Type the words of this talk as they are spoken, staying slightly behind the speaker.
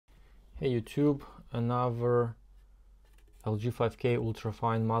Hey YouTube, another LG5K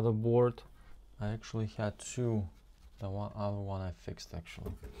UltraFine motherboard. I actually had two. The other one I fixed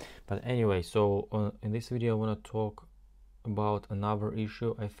actually. But anyway, so in this video I want to talk about another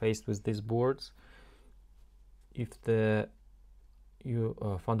issue I faced with these boards. If the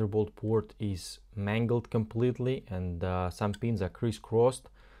Thunderbolt port is mangled completely and some pins are crisscrossed,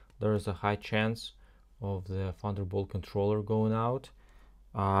 there is a high chance of the Thunderbolt controller going out.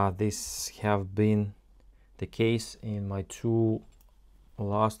 This have been the case in my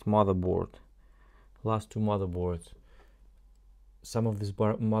last two motherboards. Some of these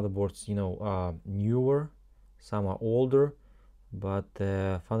motherboards, are newer, some are older, but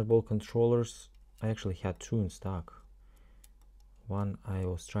the Thunderbolt controllers, I actually had two in stock. One I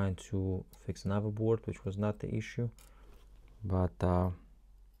was trying to fix another board, which was not the issue, but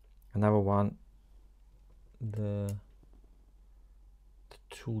another one, the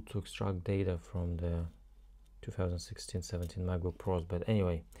tool to extract data from the 2016-17 MacBook Pros. But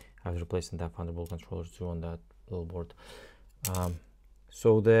anyway, I was replacing that Thunderbolt controllers too on that little board.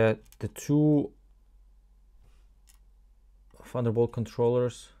 So the two Thunderbolt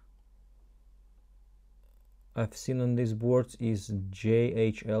controllers I've seen on these boards is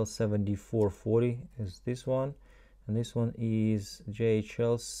JHL7440 is this one, and this one is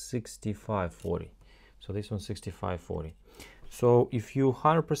JHL6540. So this one's 6540. So if you're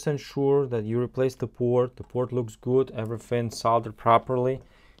 100% sure that you replaced the port looks good, everything soldered properly,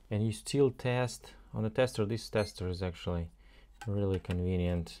 and you still test on the tester. This tester is actually really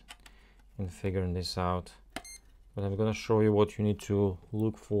convenient in figuring this out. But I'm gonna show you what you need to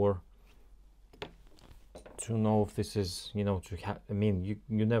look for to know if this is, I mean,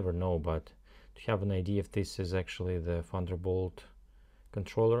 you never know, but to have an idea if this is actually the Thunderbolt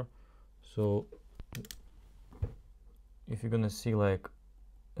controller. So if you're gonna see like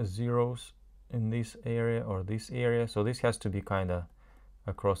zeros in this area or this area, so this has to be kind of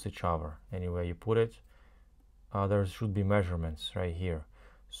across each other. Anywhere you put it, there should be measurements right here.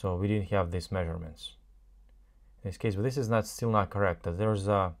 So we didn't have these measurements in this case, but this is still not correct. There's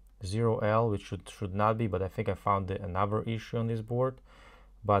a 0L, which should not be, but I think I found another issue on this board.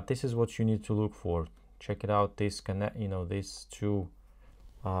 But this is what you need to look for. Check it out. These these two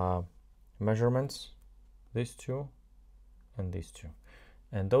measurements, these two and these two,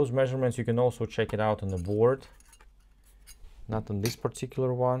 and those measurements you can also check it out on the board. Not on this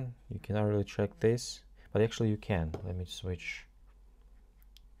particular one, you cannot really check this, but actually you can. Let me switch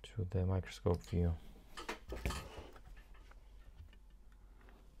to the microscope view.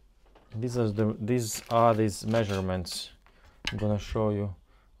 These are these measurements I'm gonna show you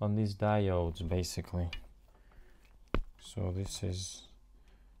on these diodes basically. So this is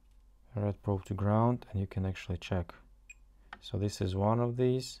red probe to ground, and you can actually check. So this is one of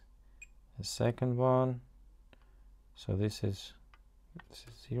these, the second one. So this is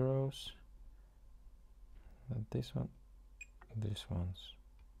zeros, and this one, these ones.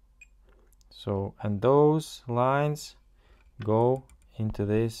 So, and those lines go into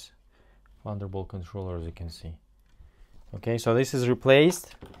this Thunderbolt controller, as you can see. Okay, so this is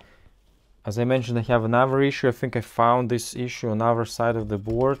replaced. As I mentioned, I have another issue. I think I found this issue on the other side of the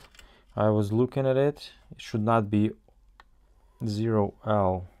board. I was looking at it. It should not be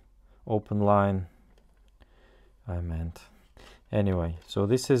 0L open line, I meant. Anyway, so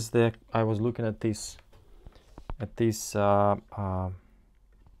this is I was looking at this coil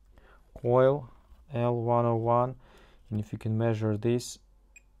L101, and if you can measure these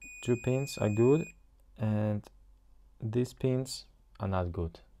two pins are good, and these pins are not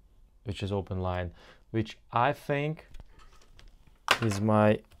good, which is open line, which I think is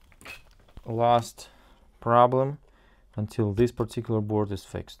my last problem until this particular board is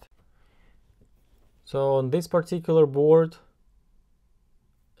fixed. So on this particular board,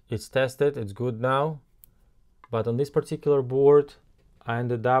 it's tested, it's good now, but on this particular board I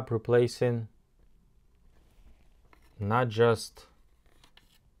ended up replacing not just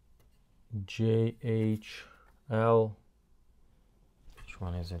JHL, which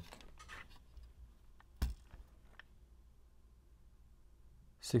one is it?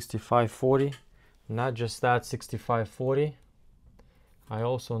 6540. Not just that 6540. I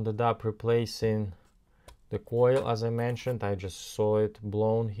also ended up replacing the coil, as I mentioned. I just saw it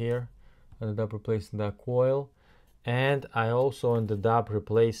blown here. Ended up replacing that coil, and I also ended up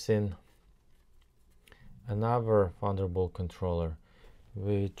replacing another Thunderbolt controller,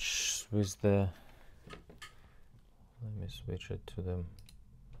 which was let me switch it to the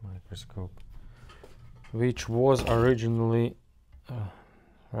microscope, which was originally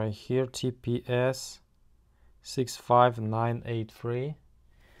right here, TPS 65983,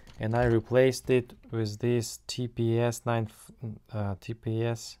 and I replaced it with this TPS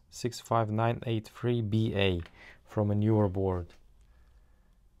 65983BA from a newer board,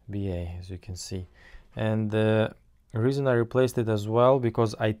 BA, as you can see. And the reason I replaced it as well,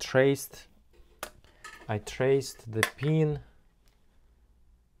 because I traced the pin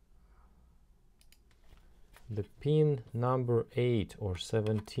number 8 or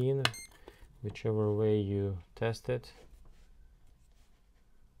 17, whichever way you test it.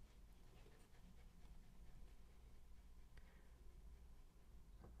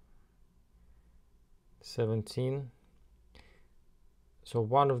 So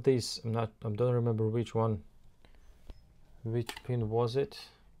one of these, I don't remember which pin was it.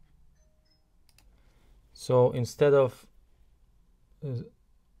 So instead of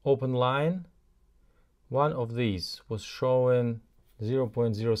open line, one of these was showing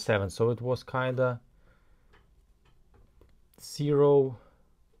 0.07, so it was kinda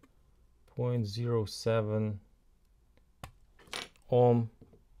 0.07 ohm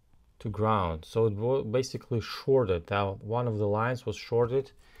to ground, so it was basically shorted. Now one of the lines was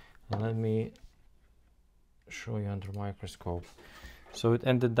shorted, and let me show you under microscope. So it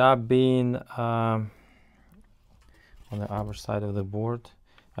ended up being on the other side of the board.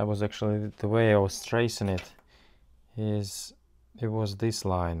 I was actually, the way I was tracing it is, it was this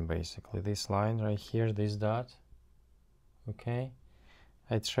line, basically this line right here, this dot. Okay,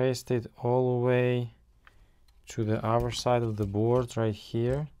 I traced it all the way to the other side of the board right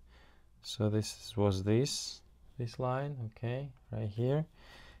here. So this was this line, okay, right here,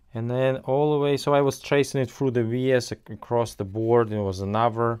 and then all the way. So I was tracing it through the VS across the board. There was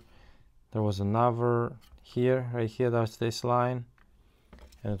another here, right here, that's this line,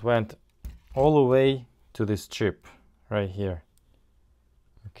 and it went all the way to this chip right here.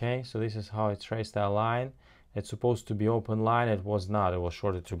 Okay, so this is how I traced that line. It's supposed to be open line, it was not, it was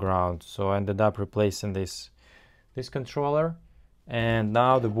shorted to ground. So I ended up replacing this controller, and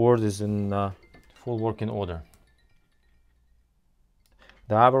now the board is in full working order.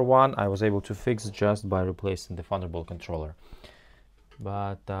 The other one I was able to fix just by replacing the Thunderbolt controller.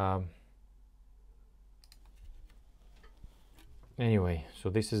 But anyway, so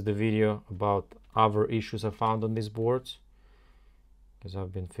this is the video about other issues I found on these boards, because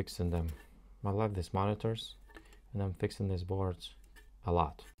I've been fixing them. I love these monitors, and I'm fixing these boards a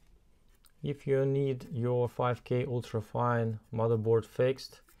lot. If you need your 5K UltraFine motherboard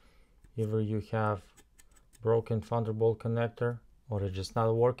fixed, either you have broken Thunderbolt connector or it's just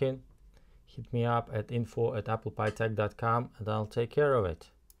not working, hit me up at info@applepitech.com and I'll take care of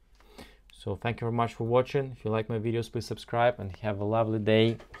it. So thank you very much for watching. If you like my videos, please subscribe and have a lovely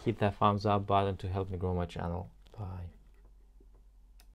day. Hit that thumbs up button to help me grow my channel. Bye.